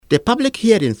The public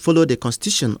hearing followed the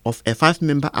constitution of a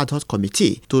 5-member ad hoc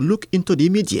committee to look into the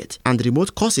immediate and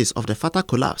remote causes of the fatal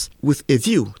collapse with a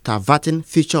view to averting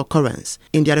future occurrence.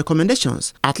 In their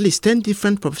recommendations, at least 10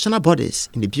 different professional bodies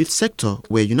in the built sector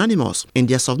were unanimous in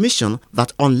their submission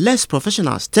that unless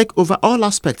professionals take over all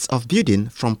aspects of building,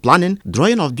 from planning,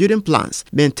 drawing of building plans,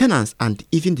 maintenance, and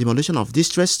even demolition of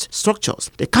distressed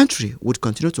structures, the country would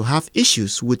continue to have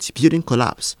issues with building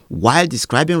collapse. While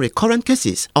describing recurrent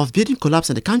cases of building collapse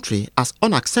in the country as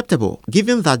unacceptable,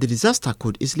 given that the disaster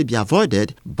could easily be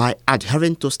avoided by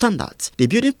adhering to standards, the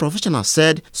building professional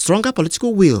said stronger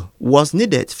political will was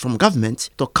needed from government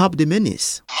to curb the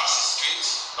menace.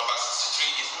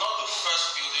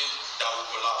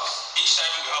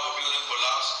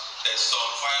 There's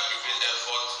some fire brigade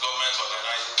effort, government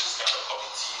organizing this kind of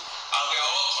committee, and we are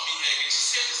all coming here again to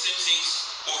say the same things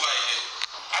over again.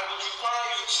 I would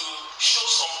require you to show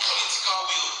some political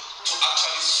will to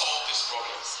actually solve these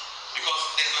problems, because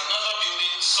there's another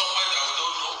building somewhere that we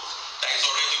don't know that is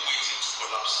already waiting to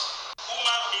collapse.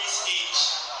 Human beings age,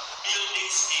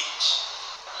 buildings age.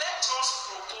 Let us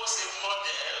propose a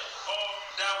model of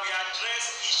that we address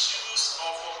issues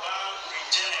of urban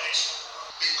regeneration.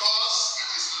 Because it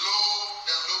is low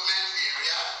development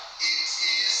area, it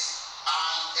is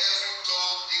an every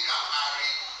Tom, Dick and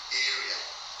Harry area.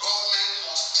 Government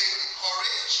must take the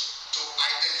courage to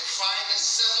identify the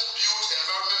 7 built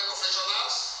environment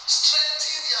professionals,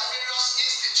 strengthen their various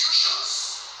institutions.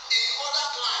 In other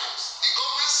climes, the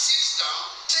government sits down,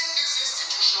 take these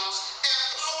institutions,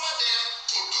 empower them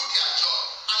to do their job,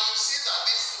 and you see that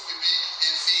this will be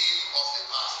a thing of the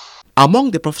past.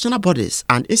 Among the professional bodies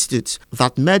and institutes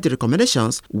that made the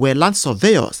recommendations were land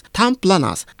surveyors, town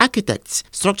planners, architects,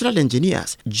 structural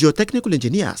engineers, geotechnical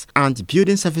engineers, and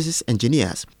building services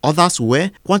engineers. Others were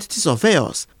quantity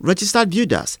surveyors, registered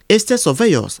builders, estate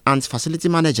surveyors, and facility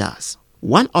managers.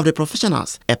 One of the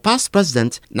professionals, a past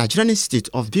president, Nigerian Institute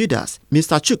of Builders,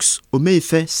 Mr. Chuks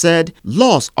Omeife, said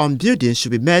laws on building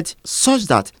should be made such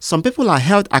that some people are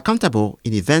held accountable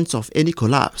in events of any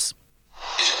collapse.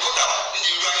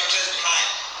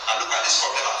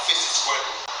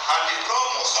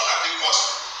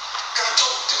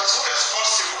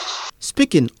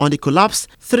 Speaking on the collapsed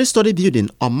 3-story building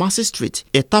on Mercy Street,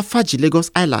 a Tafaji, Lagos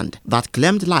Island, that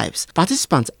claimed lives,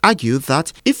 participants argued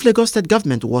that if Lagos State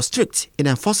government was strict in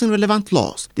enforcing relevant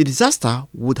laws, the disaster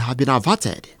would have been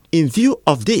averted. In view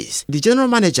of this, the General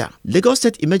Manager, Lagos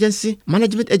State Emergency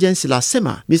Management Agency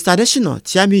LASEMA, Mr. Adesina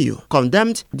Tiamiyu,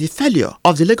 condemned the failure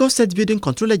of the Lagos State Building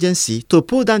Control Agency to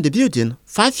pull down the building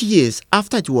 5 years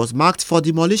after it was marked for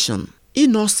demolition.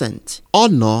 Innocent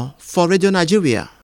Honor for Radio Nigeria.